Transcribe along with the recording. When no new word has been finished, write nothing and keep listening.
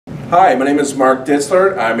Hi, my name is Mark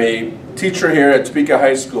Ditzler. I'm a teacher here at Topeka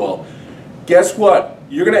High School. Guess what?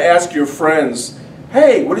 You're going to ask your friends,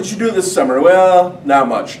 hey, what did you do this summer? Well, not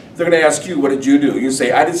much. They're going to ask you, what did you do? You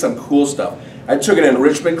say, I did some cool stuff. I took an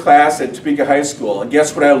enrichment class at Topeka High School, and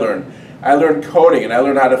guess what I learned? I learned coding, and I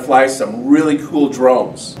learned how to fly some really cool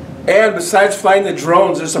drones. And besides flying the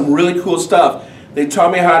drones, there's some really cool stuff. They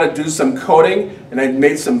taught me how to do some coding, and I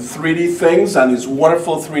made some 3D things on these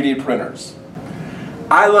wonderful 3D printers.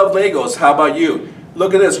 I love Legos. How about you?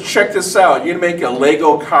 Look at this. Check this out. You're going to make a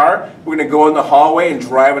Lego car. We're going to go in the hallway and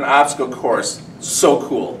drive an obstacle course. So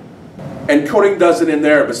cool. And coding does it in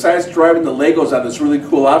there. Besides driving the Legos on this really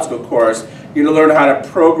cool obstacle course, you're going to learn how to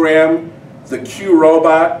program the Q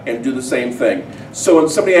robot and do the same thing. So when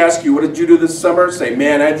somebody asks you, what did you do this summer? Say,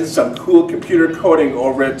 man, I did some cool computer coding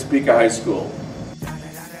over at Topeka High School.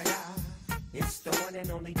 It's the one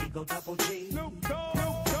and only Digo Double G.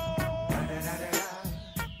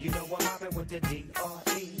 You know I'm mobbing with the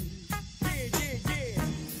D.R.E.